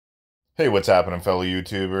Hey, what's happening, fellow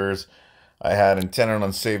YouTubers? I had intended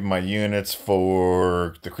on saving my units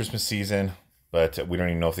for the Christmas season, but we don't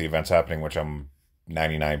even know if the event's happening, which I'm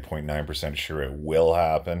 99.9% sure it will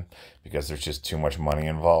happen because there's just too much money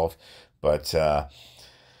involved. But I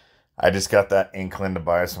just got that inkling to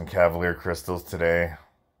buy some Cavalier crystals today,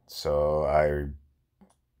 so I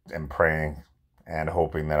am praying and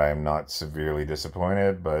hoping that I am not severely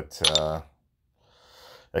disappointed, but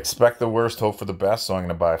expect the worst, hope for the best, so I'm going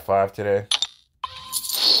to buy five today.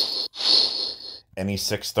 Any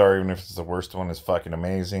six star, even if it's the worst one, is fucking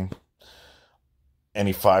amazing.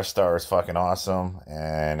 Any five star is fucking awesome,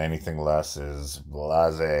 and anything less is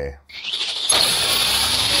blase.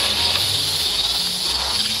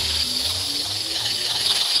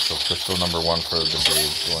 So crystal number one for the day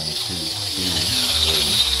is going to be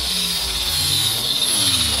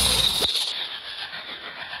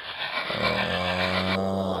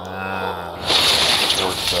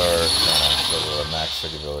four star. So the max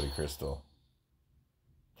ability crystal.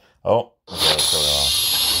 Oh, okay, let's go wrong.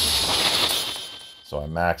 So I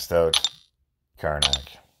maxed out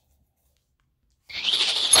Karnak.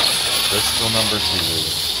 Crystal number two.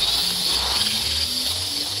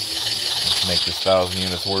 Let's make this 1,000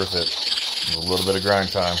 units worth it. With a little bit of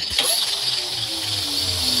grind time. Is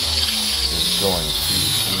going to be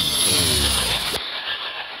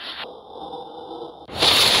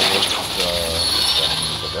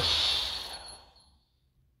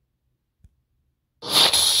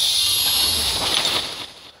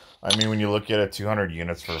I mean, when you look at it, 200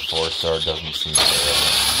 units for a 4-star doesn't seem fair.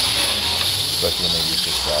 Especially when they used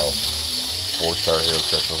to sell 4-star hero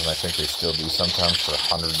crystals, and I think they still do sometimes for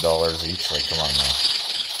 $100 each. Like, come on now.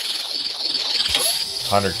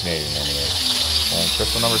 100 Canadian anyway. And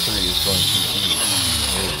crystal number 3 is going to be...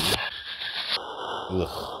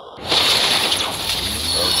 Ugh.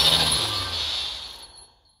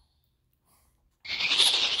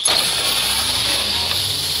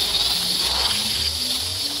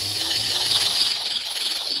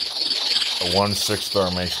 A 1 6-star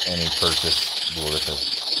makes any purchase worth it.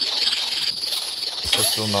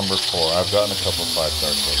 Crystal number 4. I've gotten a couple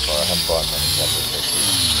 5-stars so far. I haven't bought many couple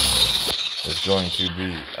 6s. It's going to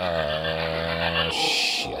be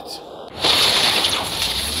shit.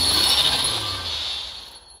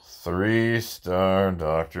 3-star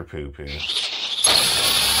Dr. Poo Poo.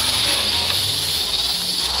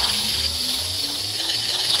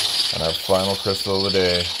 And our final crystal of the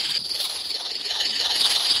day.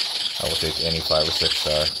 I will take any 5 or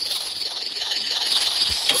 6-star.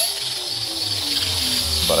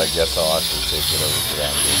 But I guess I'll actually take it over to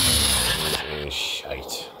that. It is a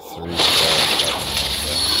shite. 3-star.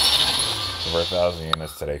 So for 1,000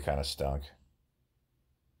 units today kind of stunk.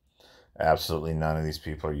 Absolutely none of these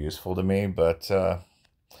people are useful to me, but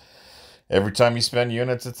every time you spend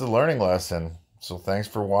units, it's a learning lesson. So thanks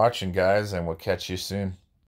for watching, guys, and we'll catch you soon.